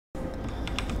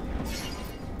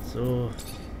So.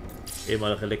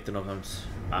 Ehemalige Relikte noch ans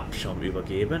Abschaum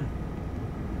übergeben.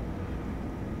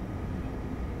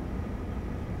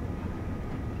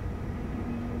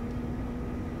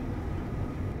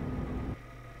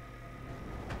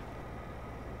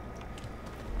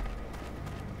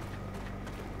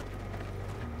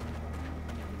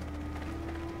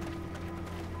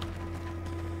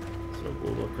 So,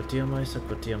 wo war Quartiermeister?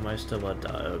 Quartiermeister war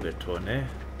da irgendwo, ne?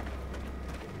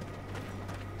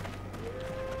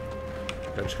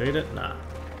 Kann ich reden? Na.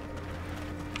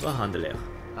 War Handel.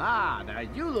 Ah, now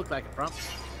you look like a front.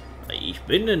 Ich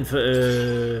bin ein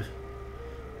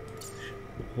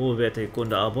hochwertiger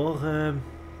Kunde, aber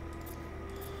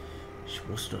ich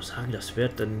muss nur sagen, das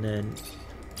wird dann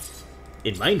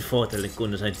in mein Vorteil der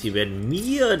Kunde sein. Sie werden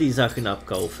mir die Sachen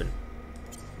abkaufen.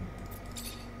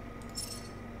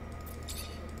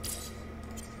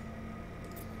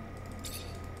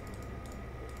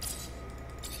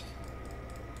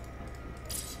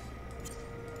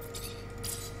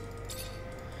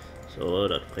 So,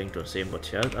 das bringt uns 10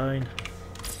 Geld ein.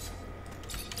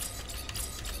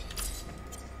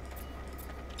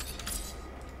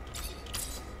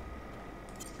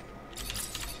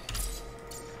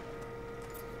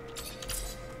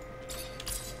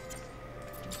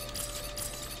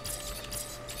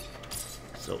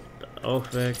 So, dann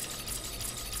auch weg.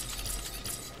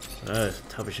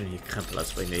 Jetzt habe ich schon hier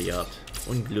Kremplatz bei mir gehabt.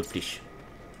 Unglücklich.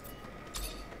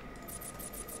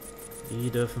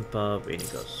 Die dürfen ein paar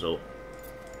weniger. So.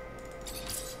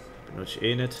 Benutze ich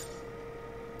eh nicht.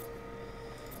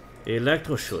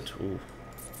 Elektroschutt.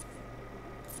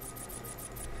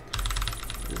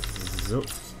 So.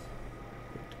 Wird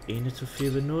eh nicht so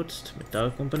viel benutzt.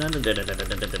 Metallkomponente.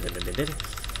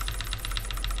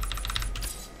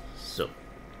 So.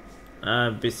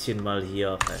 Ein bisschen mal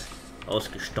hier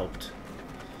ausgestoppt.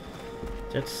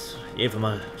 Jetzt einfach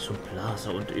mal zum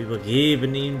Plaza und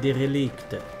übergeben ihm die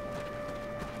Relikte.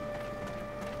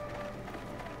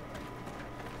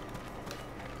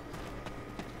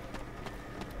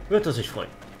 Wird er sich freuen.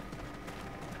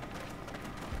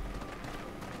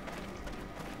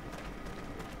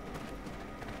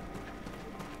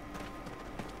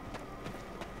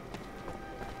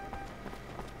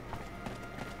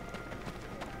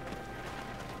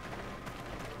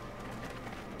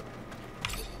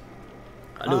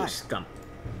 Hallo, Scum.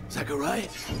 Zachariah?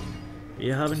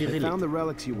 Wir haben die I found the Relikte.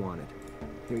 relics you wanted.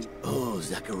 Here, Oh,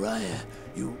 Zachariah.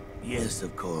 Yes,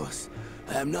 of course.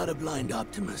 I am not a blind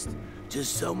optimist.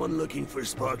 Just someone looking for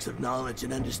sparks of knowledge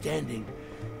and understanding.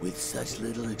 With such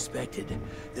little expected,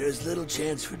 there is little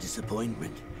chance for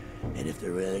disappointment. And if the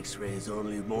relics raise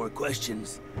only more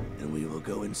questions, then we will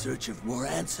go in search of more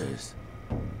answers.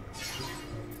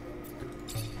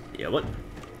 Jawohl.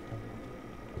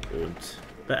 Und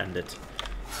beendet.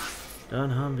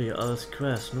 Dann haben wir als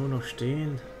Quest nur noch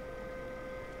stehen.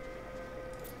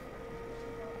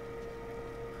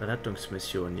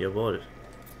 Rettungsmission, jawohl.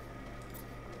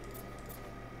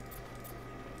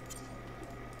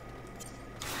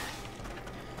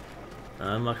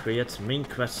 Dann machen wir jetzt Main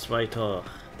Quest weiter.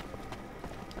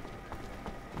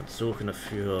 Und suchen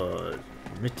dafür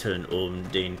Mittel, um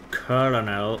den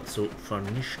Colonel zu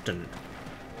vernichten.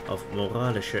 Auf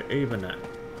moralischer Ebene.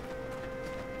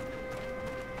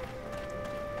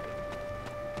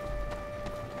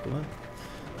 Guck mal.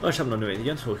 Oh, ich habe noch nicht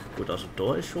ganz hochgeguckt. Also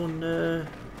da ist schon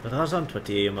rasant, was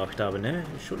die hier gemacht haben, ne?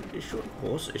 Ist schon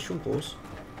groß, ist schon groß.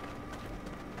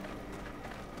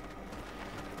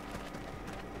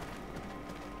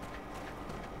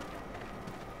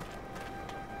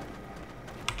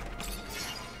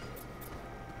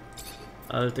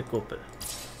 Alte Kuppel.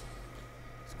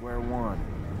 square one.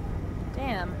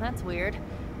 Damn, that's weird.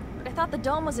 But I thought the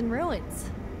dome was in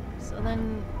ruins. So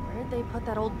then, where did they put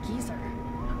that old geezer?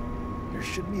 There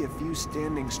should be a few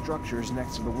standing structures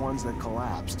next to the ones that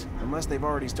collapsed, unless they've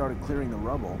already started clearing the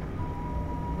rubble.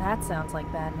 That sounds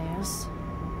like bad news.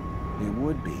 It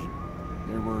would be.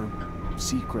 There were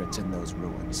secrets in those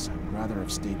ruins. I'd rather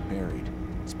have stayed buried,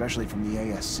 especially from the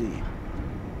ASC.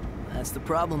 That's the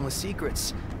problem with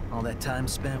secrets. All that time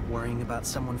spent worrying about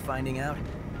someone finding out.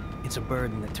 It's a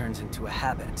burden that turns into a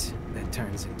habit, that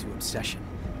turns into obsession.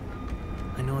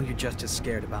 I know you're just as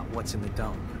scared about what's in the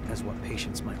dome as what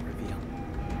patience might reveal.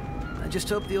 I just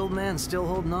hope the old man's still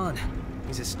holding on.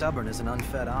 He's as stubborn as an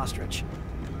unfed ostrich.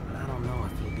 But I don't know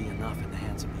if it'll be enough in the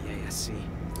hands of the ASC.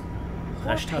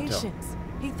 Poor Patience.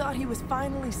 He thought he was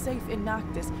finally safe in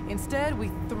Noctis. Instead,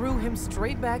 we threw him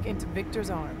straight back into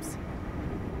Victor's arms.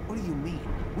 What do you mean?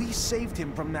 We saved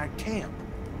him from that camp.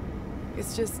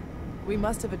 It's just, we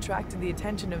must have attracted the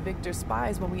attention of Victor's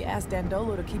spies when we asked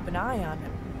Dandolo to keep an eye on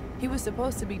him. He was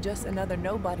supposed to be just another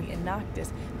nobody in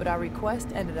Noctis, but our request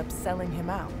ended up selling him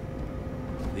out.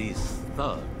 These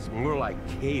thugs, more like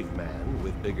cavemen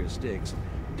with bigger sticks,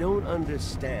 don't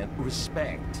understand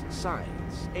respect,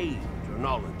 science, age, or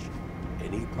knowledge.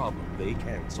 Any problem they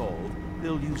can't solve,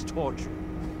 they'll use torture.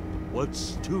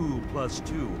 What's 2 plus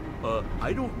 2?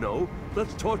 I don't know.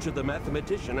 Let's torture the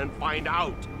mathematician and find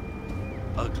out.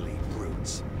 Ugly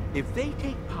brutes. If they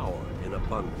take power in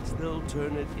abundance, they'll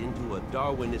turn it into a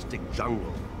Darwinistic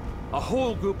jungle. A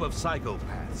whole group of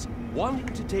psychopaths, wanting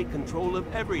to take control of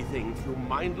everything through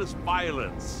mindless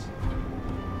violence.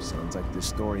 Sounds like this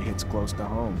story hits close to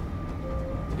home.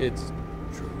 It's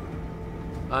true.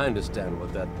 I understand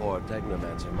what that poor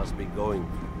Technomancer must be going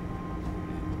through.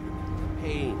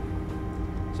 Pain.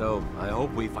 So, I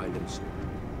hope we find him soon.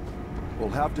 We'll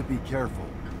have to be careful.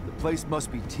 The place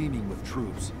must be teeming with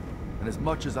troops. And as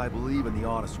much as I believe in the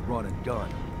honest run and gun,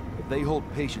 if they hold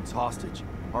patients hostage,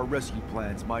 our rescue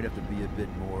plans might have to be a bit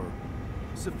more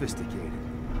sophisticated.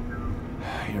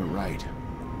 You're right.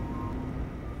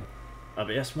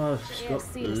 Aber erstmal, ich glaube,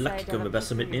 Lucky können wir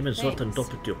besser mitnehmen, sollte eine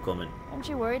Doppeltür kommen. Aren't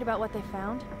you worried about what they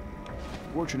found?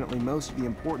 Fortunately, most of the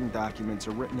important documents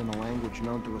are written in a language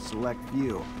known to a select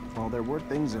few. While there were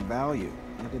things of value,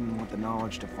 I didn't want the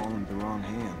knowledge to fall into the wrong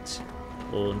hands.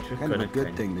 Und wir Kind of a können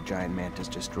good thing the giant mantis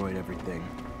destroyed everything.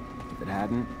 If it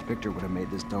hadn't, Victor would have made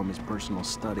this dome his personal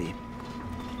study.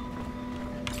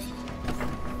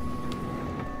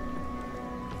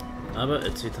 Aber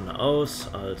es sieht dann aus,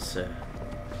 als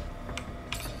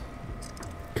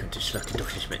könnte ich Lucky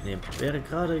doch nicht mitnehmen. Wäre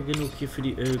gerade genug hier für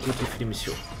die gut für die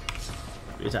Mission.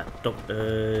 Wie gesagt, doch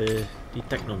die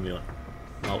Technomancer.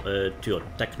 Tür,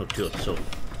 Techno-Tür, so.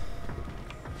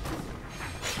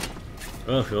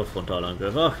 Ach ja,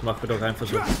 Frontalangriff. Ach, machen wir doch einfach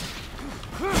so. Du hast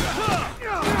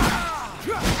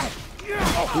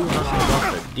eine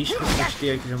Waffe. Die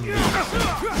stehe ich am wenigsten.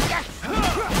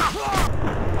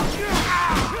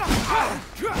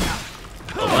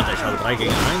 Oh, warte, ich habe 3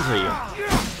 gegen 1 hier.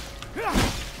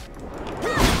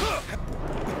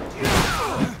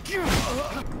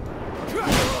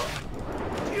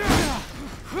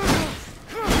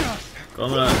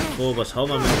 Komm mal, was hau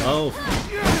mal mit drauf.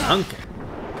 Danke.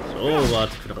 So war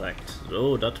es korrekt.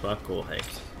 So, das war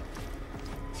korrekt.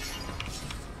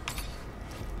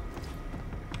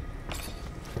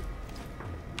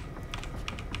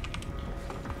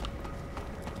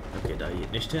 Okay, da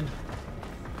geht nicht hin.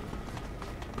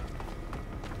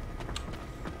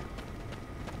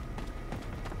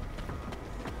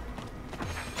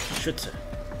 Schütze.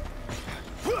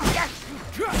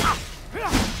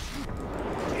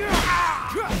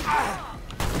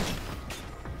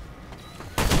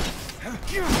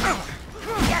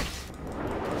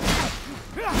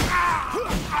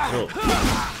 So.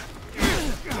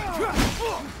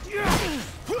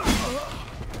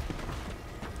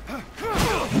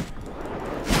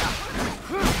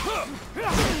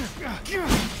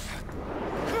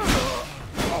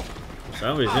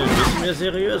 Sagen wir, sehen ein bisschen mehr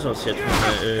seriös aus jetzt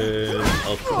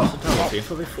aufgerüstet haben. Auf jeden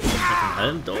Fall bevor mit dem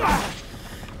Helm dort.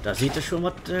 Da sieht es schon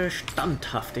was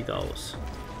standhaftiger aus.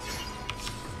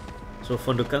 So,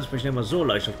 von du kannst mich nicht mal so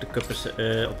leicht auf die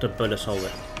Köpfe, auf der Bölle hauen.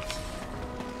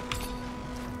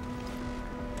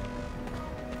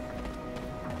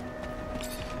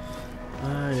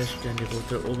 Ah, hier stehen die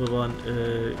rote Oberbahn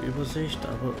Übersicht,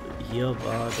 aber hier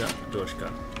war der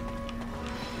Durchgang.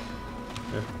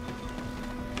 Ja.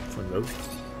 Von wo?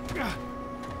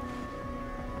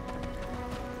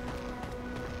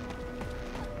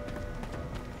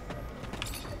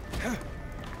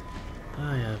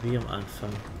 Ah ja, wie am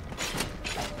Anfang.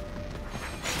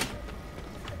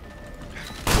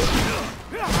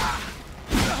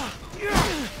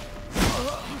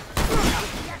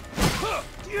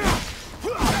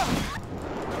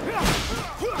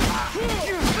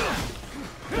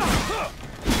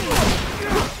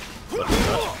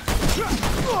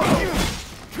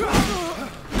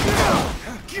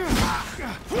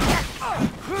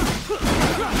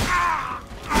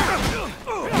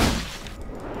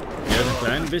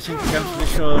 Ein bisschen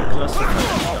kämpflicher Klassiker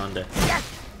entstanden.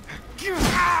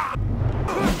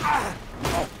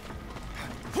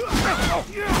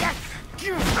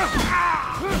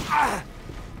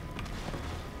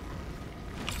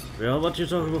 Ja, was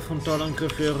jetzt auch über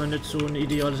Frontalangriff wäre nicht so ein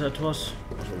ideales Etwas.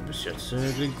 Also bis jetzt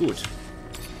klingt gut.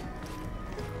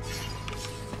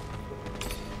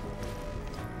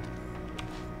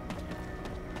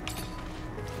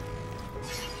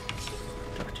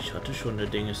 Ich dachte, ich hatte schon eine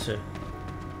Dingesse.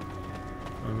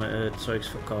 Zeugs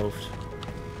verkauft.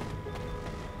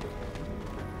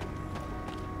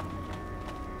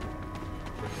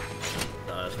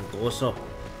 Da ist ein großer.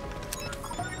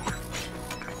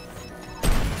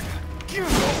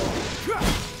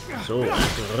 So,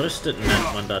 entrüstet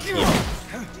nennt man das hier.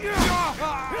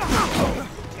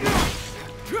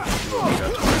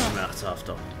 Das war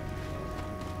schmerzhafter.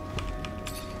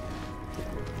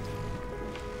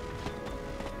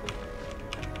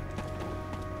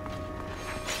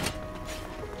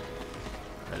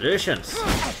 Hallöchens.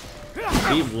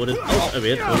 Sie wurden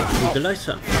auserwählt, um Kugelei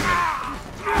zu empfangen.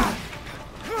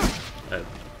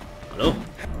 Hallo?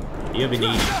 Hier bin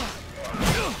ich.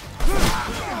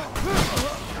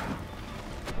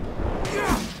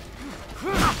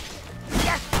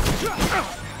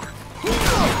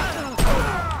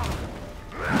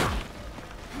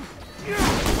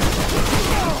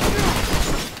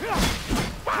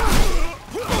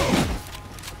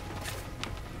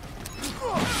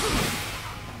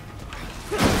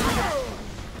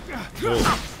 So,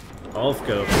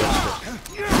 aufgerüstet.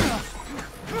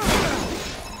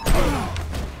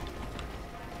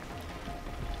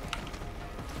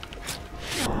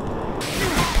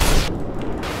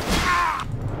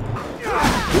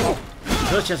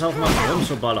 Ich hörst jetzt auch mal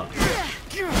rumzuballern.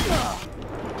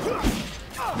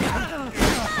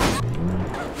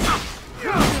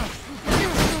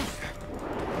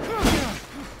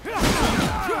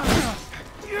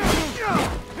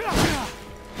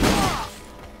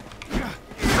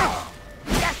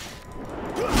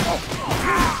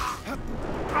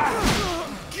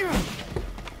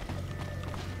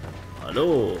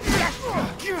 Hallo.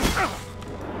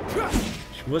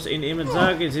 Ich muss Ihnen eben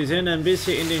sagen, Sie sind ein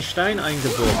bisschen in den Stein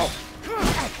eingebohrt.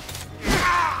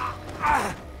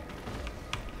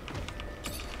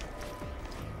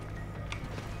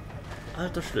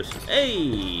 Alter Schlüssel.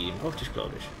 Ey, den brauchte ich,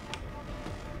 glaube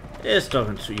ich. Ist doch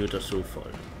ein zu guter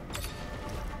Zufall.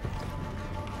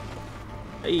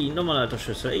 Ey, nochmal alter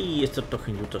Schlüssel. Ey, ist das doch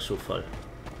ein guter Zufall.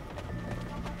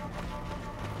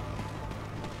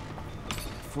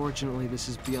 Fortunately, this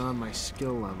is beyond my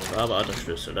skill level. Aber alter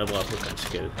Schlüssel, da braucht man kein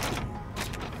Skill.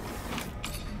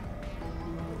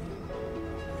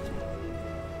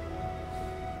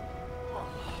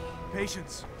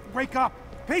 Patience, wake up!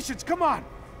 Patience, come on!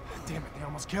 Damn it, they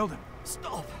almost killed him.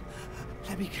 Stop!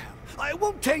 Let me go. I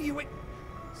won't tell you it.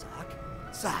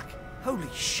 Zach, holy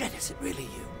shit, is it really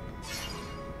you?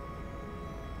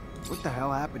 What the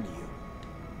hell happened to you?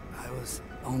 I was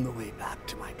on the way back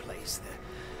to my place.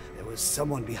 There was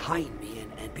someone behind me,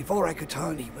 and before I could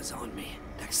turn, he was on me.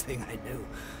 Next thing I knew,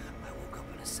 I woke up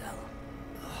in a cell.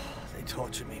 They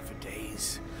tortured me for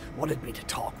days. Wanted me to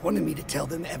talk, wanted me to tell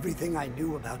them everything I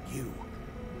knew about you.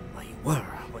 Where you were,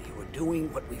 what you were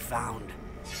doing, what we found.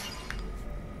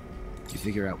 Did you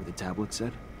figure out what the tablet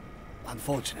said?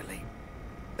 Unfortunately.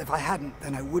 If I hadn't,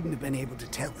 then I wouldn't have been able to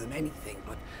tell them anything,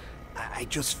 but I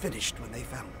just finished when they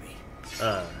found me.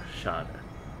 Schade.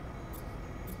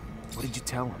 What did you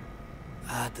tell him?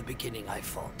 At the beginning, I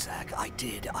fought, Zach. I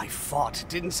did. I fought.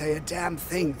 Didn't say a damn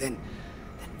thing. Then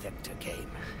Victor came.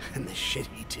 And the shit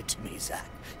he did to me, Zach.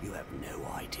 You have no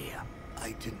idea.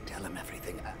 I didn't tell him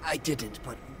everything. I didn't,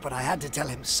 but I had to tell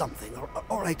him something.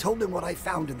 Or I told him what I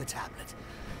found in the tablet.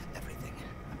 Everything.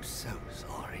 I'm so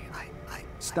sorry.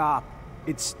 Stop.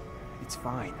 It's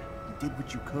fine. You did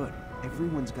what you could.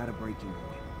 Everyone's got a breaking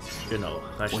point. Genau,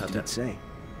 What did it say?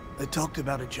 It talked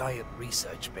about a giant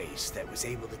research base that was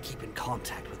able to keep in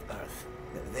contact with Earth.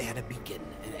 They had a beacon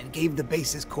and gave the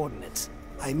base's coordinates.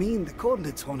 I mean, the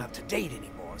coordinates weren't up to date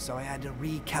anymore, so I had to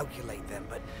recalculate them,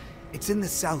 but it's in the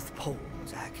South Pole,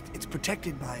 Zach. It's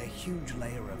protected by a huge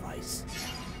layer of ice.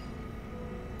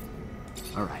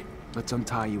 All right, let's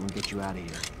untie you and get you out of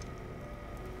here.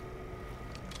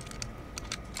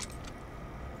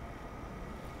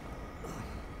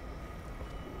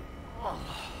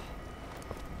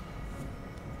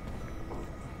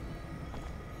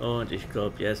 Und ich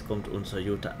glaube, jetzt kommt unser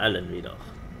guter Allen wieder.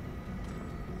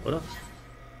 Oder?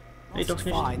 Nee, doch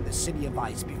nicht. Find the city of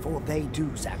ice before they do,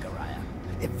 Zachariah.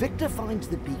 If Victor finds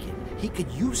the beacon, he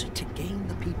could use it to gain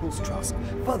the people's trust.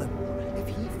 Furthermore, if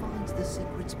he finds the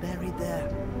secrets buried there...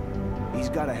 He's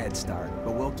got a head start,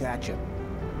 but we'll catch him.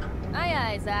 Aye,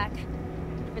 aye, Zach.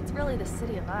 If it's really the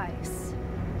city of ice...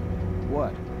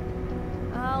 What?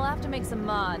 I'll have to make some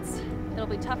mods. It'll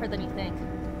be tougher than you think.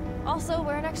 Also,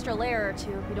 wear an extra layer or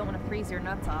two if you don't want to freeze your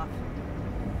nuts off.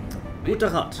 Guter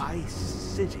Rat. Ice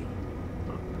City.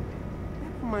 That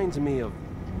reminds me of...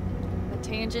 A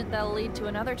tangent that'll lead to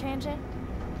another tangent?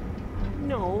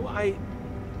 No,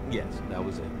 Yes, that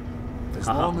was it. As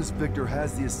long as Victor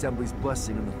has the Assembly's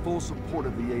blessing and the full support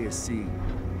of the ASC,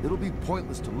 it'll be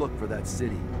pointless to look for that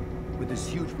city. With his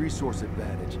huge resource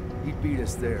advantage, he'd beat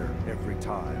us there every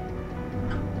time.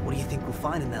 What do you think we'll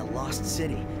find in that lost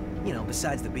city? You know,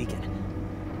 besides the beacon.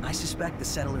 I suspect the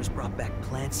settlers brought back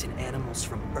plants and animals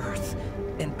from Earth,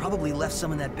 and probably left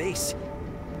some in that base.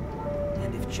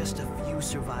 And if just a few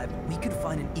survived, we could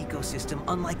find an ecosystem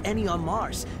unlike any on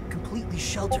Mars, completely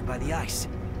sheltered by the ice.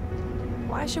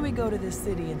 Why should we go to this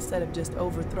city instead of just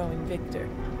overthrowing Victor?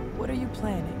 What are you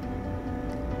planning?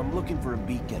 I'm looking for a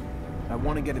beacon. I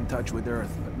want to get in touch with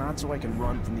Earth, but not so I can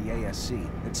run from the ASC.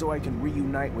 It's so I can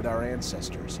reunite with our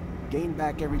ancestors, gain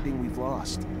back everything we've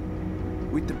lost.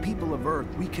 With the people of Earth,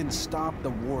 we can stop the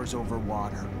wars over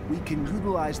water. We can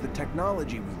utilize the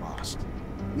technology we lost.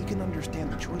 We can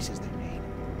understand the choices they made.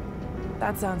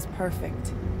 That sounds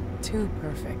perfect. Too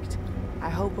perfect. I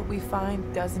hope what we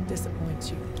find doesn't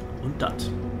disappoint you. Und das.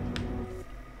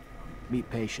 Meet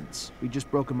Patience. We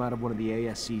just broke him out of one of the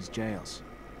ASC's jails.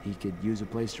 He could use a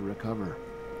place to recover.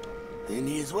 Then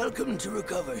he is welcome to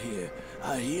recover here.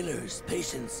 Our healers,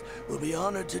 Patience, will be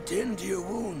honored to tend to your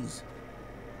wounds.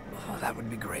 Oh, that would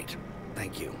be great.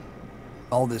 Thank you.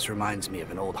 All this reminds me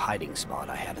of an old hiding spot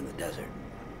I had in the desert.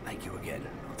 Thank you again,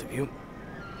 both of you.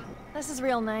 This is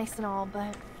real nice and all,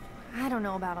 but I don't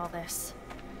know about all this.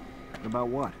 About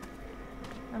what?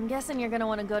 I'm guessing you're gonna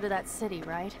want to go to that city,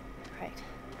 right? Right.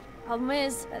 Problem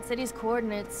is, that city's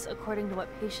coordinates, according to what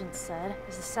Patience said,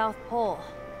 is the South Pole.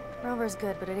 Rover's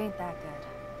good, but it ain't that good.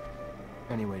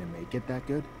 Any way to make it that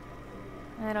good?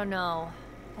 I don't know.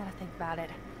 Gotta think about it.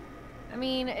 I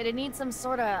mean, it'd need some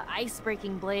sort of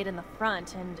ice-breaking blade in the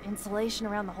front and insulation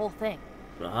around the whole thing.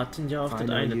 Wir hatten ja auf den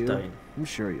einen Teil. I'm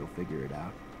sure you'll figure it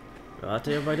out. Wir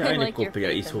hatten ja bei der einen Gruppe ja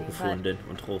ISO gefunden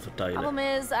und Roverteile. Problem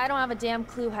is, I don't have a damn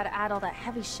clue how to add all that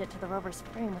heavy shit to the rover's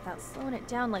frame without slowing it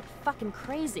down like fucking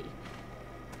crazy.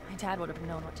 My dad would have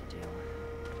known what to do.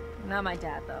 Not my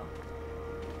dad, though.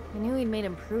 I knew he'd made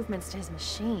improvements to his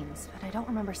machines, but I don't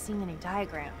remember seeing any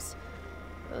diagrams.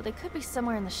 Though they could be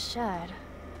somewhere in the shed.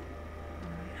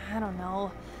 I don't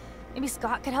know. Maybe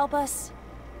Scott could help us?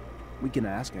 We can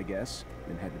ask, I guess.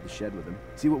 Then head to the shed with him.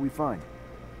 See what we find.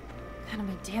 Gonna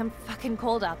be damn fucking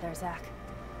cold out there, Zach.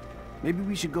 Maybe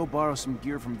we should go borrow some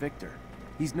gear from Victor.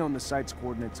 He's known the site's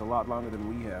coordinates a lot longer than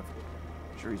we have.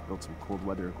 I'm sure he's built some cold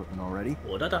weather equipment already.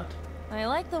 Oder das. I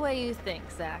like the way you think,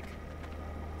 Zach.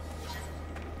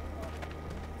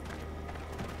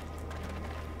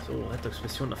 So,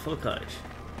 Rettungsmission erfolgreich.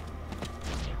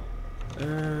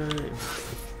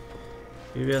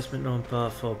 Wie wär's mit noch ein paar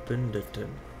Verbündeten?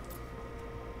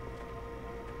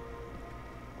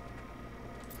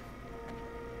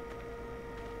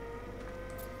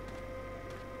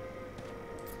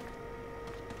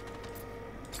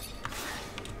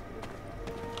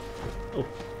 Oh,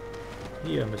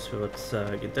 hier müssen wir was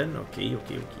sagen, denn okay.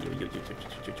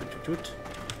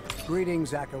 Greetings,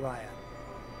 Zachariah.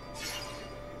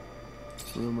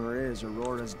 Rumor is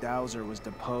Aurora's dowser was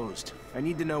deposed. I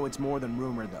need to know it's more than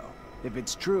rumor, though. If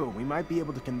it's true, we might be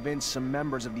able to convince some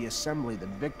members of the Assembly that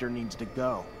Victor needs to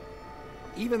go.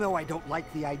 Even though I don't like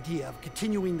the idea of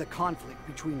continuing the conflict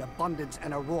between Abundance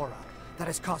and Aurora that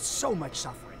has caused so much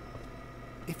suffering,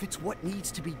 if it's what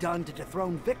needs to be done to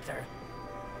dethrone Victor,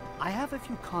 I have a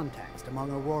few contacts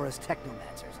among Aurora's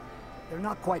Technomancers. They're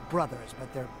not quite brothers,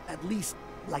 but they're at least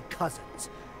like cousins.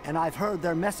 And I've heard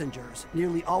their messengers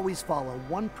nearly always follow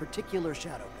one particular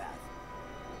shadow path.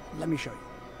 Let me show you.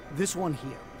 This one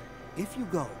here. If you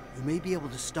go, you may be able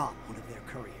to stop one of their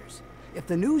couriers. If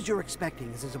the news you're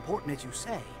expecting is as important as you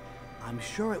say, I'm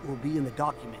sure it will be in the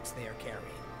documents they are carrying.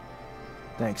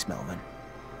 Thanks, Melvin.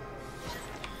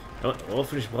 Ja,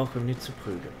 hoffentlich braucht er nicht zu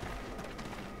prügeln.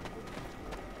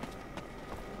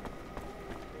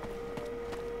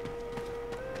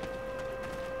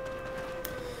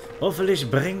 Hoffentlich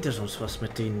bringt es uns was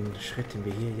mit den Schritten,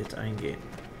 wir hier jetzt eingehen.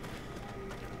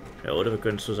 Ja, oder wir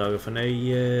können so sagen von,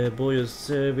 ey, Boys,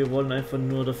 wir wollen einfach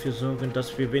nur dafür sorgen,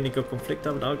 dass wir weniger Konflikte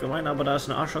haben allgemein, aber da ist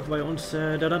ein Arschloch bei uns,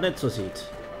 der das nicht so sieht.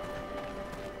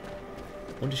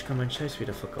 Und ich kann meinen Scheiß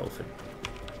wieder verkaufen.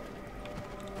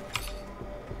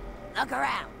 Look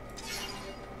around.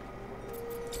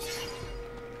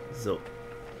 So.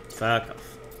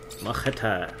 Verkauf. Mach es.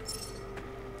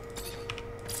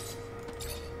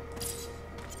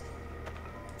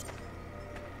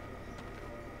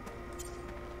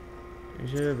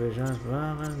 Ich habe schon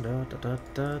Waren,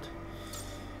 dat.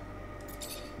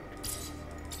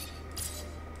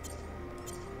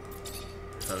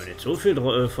 Ich habe nicht so viel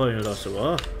fallen lassen,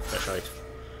 wa? Frechheit.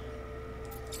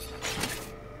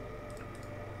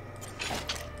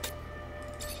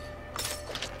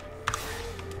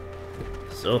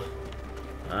 So.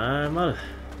 Einmal.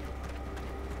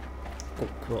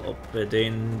 Gucken wir, ob wir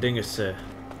den Dinges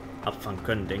abfangen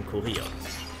können, den Kurier.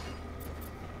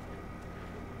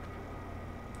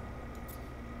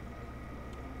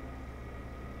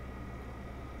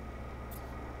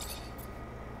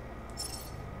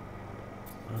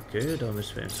 Okay, da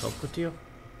müssen wir ins Hauptquartier.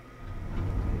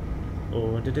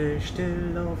 Und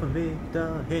still auf dem Weg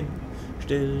dahin,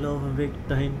 still auf dem Weg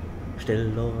dahin,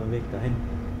 still auf dem Weg dahin.